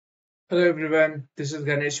Hello everyone, this is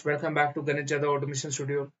Ganesh. Welcome back to Ganesh Jadhav Automation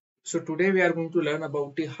Studio. So today we are going to learn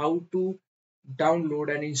about the how to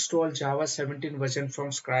download and install Java 17 version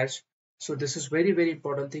from scratch. So this is very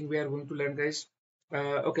important thing we are going to learn, guys.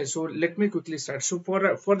 Okay, so let me quickly start. So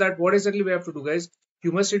for that, what exactly we have to do, guys?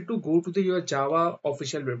 You must need to go to your Java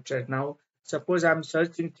official website. Now, suppose I'm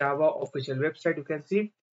searching Java official website. You can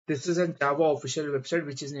see this is a Java official website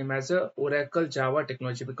which is named as a Oracle Java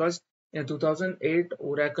Technology because in 2008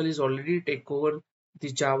 Oracle is already take over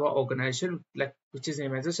the Java organization like which is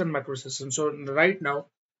named as a Sun Microsystems. So right now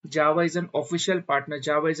Java is an official partner.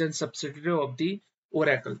 Java is a subsidiary of the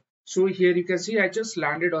Oracle. So here you can see I just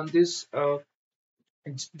landed on this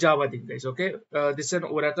Java thing, guys. Okay, this is an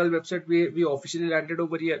Oracle website. We officially landed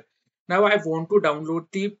over here. Now I want to download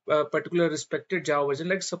the particular respected Java version,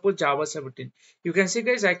 like suppose Java 17. You can see,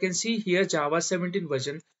 guys, I can see here Java 17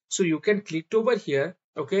 version. So you can click over here.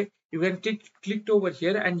 Okay, you can click over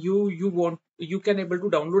here, and you can able to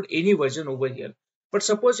download any version over here. But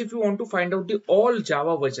suppose if you want to find out the all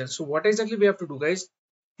Java versions, so what exactly we have to do, guys?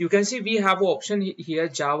 You can see we have an option here,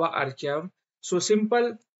 Java Archive. So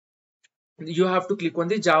simple, you have to click on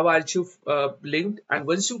the Java archive link, and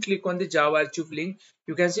once you click on the Java archive link,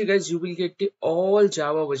 you can see, guys, you will get the all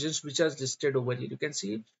Java versions which are listed over here. You can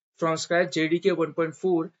see from scratch JDK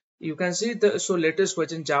 1.4. You can see the latest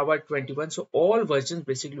version Java 21. So all versions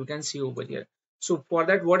basically you can see over here. So for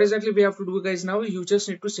that, what exactly we have to do, guys? Now you just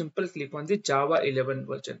need to simple click on the Java 11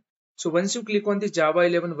 version. So once you click on the Java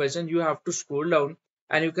 11 version, you have to scroll down,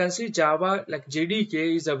 and you can see Java like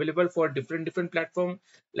JDK is available for different platform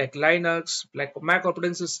like Linux, like Mac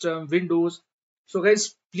operating system, Windows. So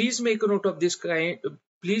guys, please make a note of this kind.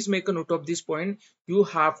 Please make a note of this point. You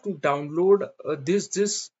have to download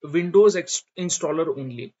this Windows installer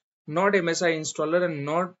only, not MSI installer and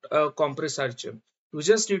not compress archive. You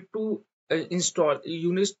just need to install.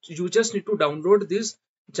 You just need to download this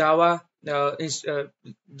Java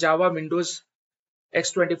Java Windows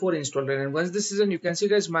X24 installer, and once this is done, you can see,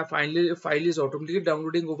 guys, my file is automatically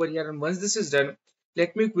downloading over here. And once this is done,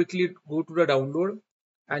 let me quickly go to the download,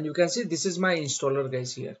 and you can see this is my installer,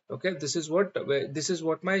 guys, here. Okay, this is what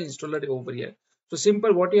my installer over here. So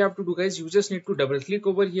simple, what you have to do, guys, you just need to double click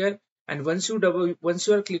over here, and once you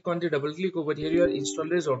are click on the double click over here, your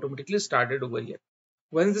installer is automatically started over here.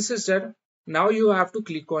 Once this is done, now you have to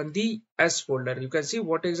click on the S folder. You can see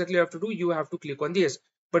what exactly you have to do. You have to click on the S.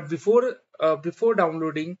 But before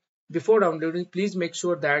downloading, please make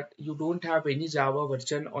sure that you don't have any Java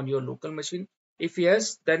version on your local machine. If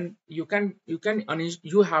yes, then you have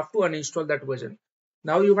to uninstall that version.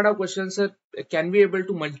 Now you might have questions, sir, can we able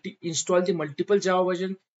to install the multiple Java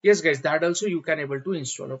version? Yes, guys, that also you can able to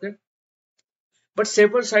install. Okay, but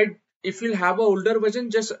safer side, if you have a older version,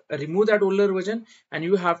 just remove that older version, and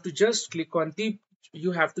you have to just click on the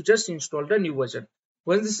you have to just install the new version.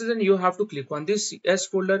 Once this is done, you have to click on this S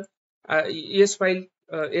folder, S file,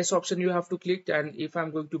 S option you have to click. And if I'm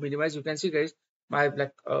going to minimize, you can see, guys, my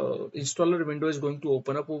installer window is going to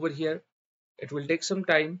open up over here. It will take some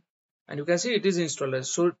time, and you can see it is installer.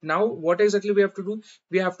 So now what exactly we have to do?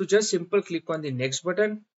 We have to just simple click on the next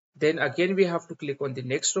button, then again we have to click on the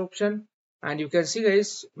next option, and you can see,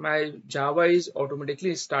 guys, my Java is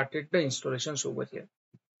automatically started the installations over here.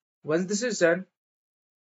 Once this is done,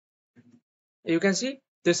 you can see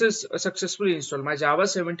this is successfully installed. My Java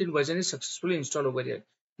 17 version is successfully installed over here.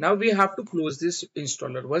 Now we have to close this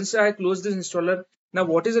installer. Once I close this installer, now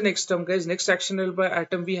what is the next term, guys? Next actionable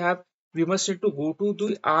item we must need to go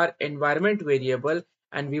to our environment variable,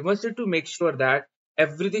 and we must need to make sure that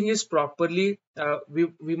everything is properly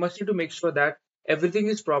we must need to make sure that everything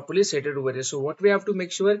is properly set over here. So what we have to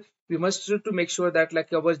make sure, we must need to make sure that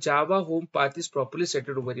like our Java home path is properly set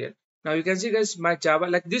over here. Now you can see, guys, my Java,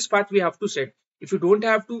 like this path we have to set. If you don't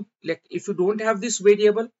have to, like if you don't have this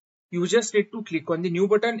variable, you just need to click on the new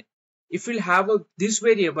button. If you have this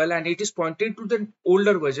variable and it is pointed to the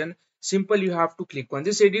older version, simple, you have to click on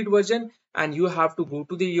this edit version, and you have to go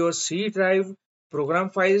to your C drive program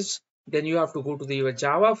files. Then you have to go to your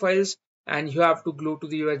Java files, and you have to go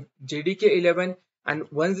to your JDK 11.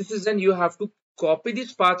 And once this is done, you have to copy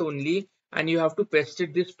this path only, and you have to paste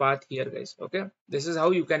it this path here, guys. Okay, this is how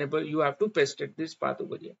you have to paste it this path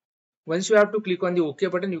over here. Once you have to click on the OK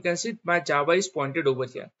button, you can see my Java is pointed over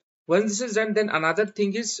here. Once this is done, then another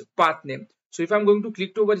thing is path name. So if I'm going to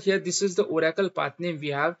click over here, this is the Oracle path name we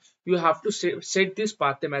have. You have to set this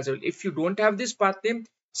path name as well. If you don't have this path name,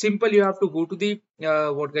 simple, you have to go to the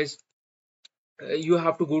you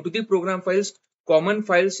have to go to the program files, common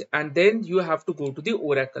files, and then you have to go to the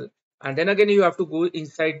Oracle, and then again you have to go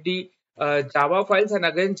inside the Java files, and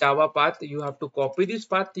again Java path. You have to copy this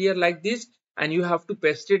path here like this, and you have to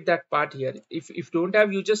paste it that part here. If don't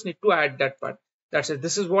have, you just need to add that part. That's it.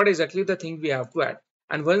 This is what exactly the thing we have to add.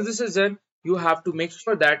 And once this is done, you have to make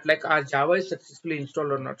sure that like our Java is successfully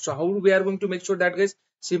installed or not. So how we are going to make sure that, guys?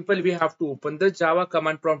 Simple, we have to open the Java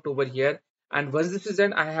command prompt over here, and once this is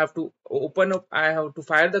done, I have to open up, I have to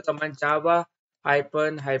fire the command Java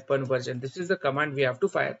hyphen version. This is the command we have to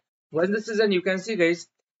fire. Once this is done, you can see, guys,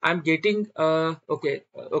 I'm getting okay,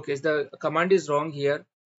 the command is wrong here.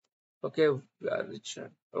 Okay,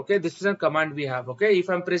 Richard. Okay, this is a command we have. Okay, if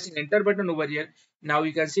I'm pressing enter button over here, now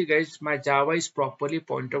you can see, guys, my Java is properly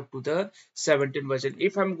pointed to the 17 version.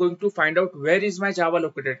 If I'm going to find out where is my Java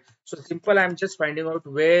located, so simple, I'm just finding out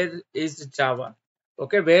where is Java.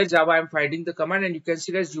 Okay, where Java, I'm finding the command, and you can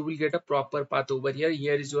see, guys, you will get a proper path over here.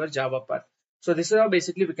 Here is your Java path. So this is how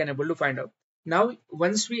basically we can able to find out. Now,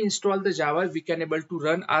 once we install the Java, we can able to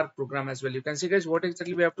run our program as well. You can see, guys, what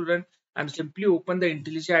exactly we have to run. I'm simply open the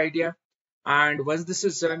IntelliJ IDEA, and once this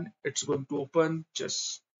is done, it's going to open.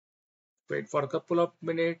 Just wait for a couple of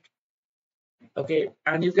minutes. Okay,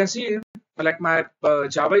 and you can see like my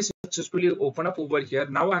Java is successfully open up over here.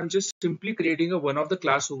 Now I'm just simply creating a one of the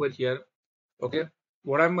class over here. Okay,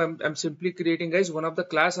 what I'm simply creating, guys, one of the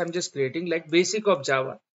class I'm just creating like basic of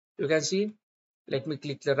Java. You can see, let me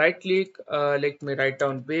click the right click, let me write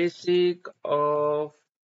down basic of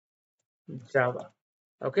Java.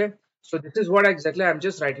 Okay, so this is what exactly I'm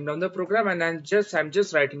just writing down the program, and I'm just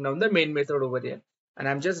writing down the main method over here, and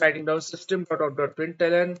I'm just writing down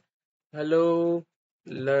system.out.println hello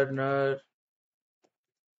learner,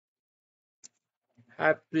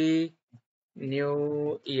 happy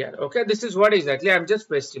new year. Okay, this is what exactly I'm just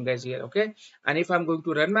pasting, guys, here. Okay, and if I'm going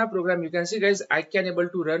to run my program, you can see, guys, I can able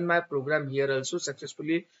to run my program here also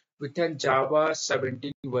successfully with an Java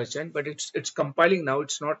 17 version, but it's compiling now,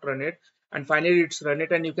 it's not run it, and finally it's run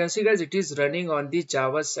it, and you can see, guys, it is running on the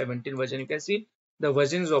Java 17 version. You can see the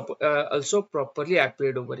version is also properly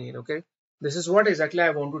appeared over here. Okay, this is what exactly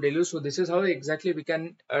I want to tell you. So this is how exactly we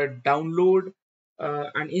can download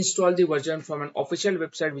and install the version from an official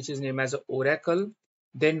website which is named as Oracle.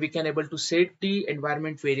 Then we can able to set the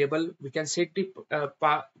environment variable. We can set the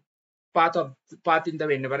path in the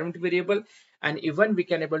environment variable, and even we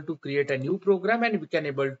can able to create a new program, and we can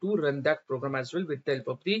able to run that program as well with the help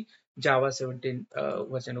of the Java 17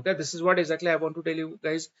 version. Okay, this is what exactly I want to tell you,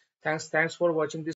 guys. Thanks for watching this.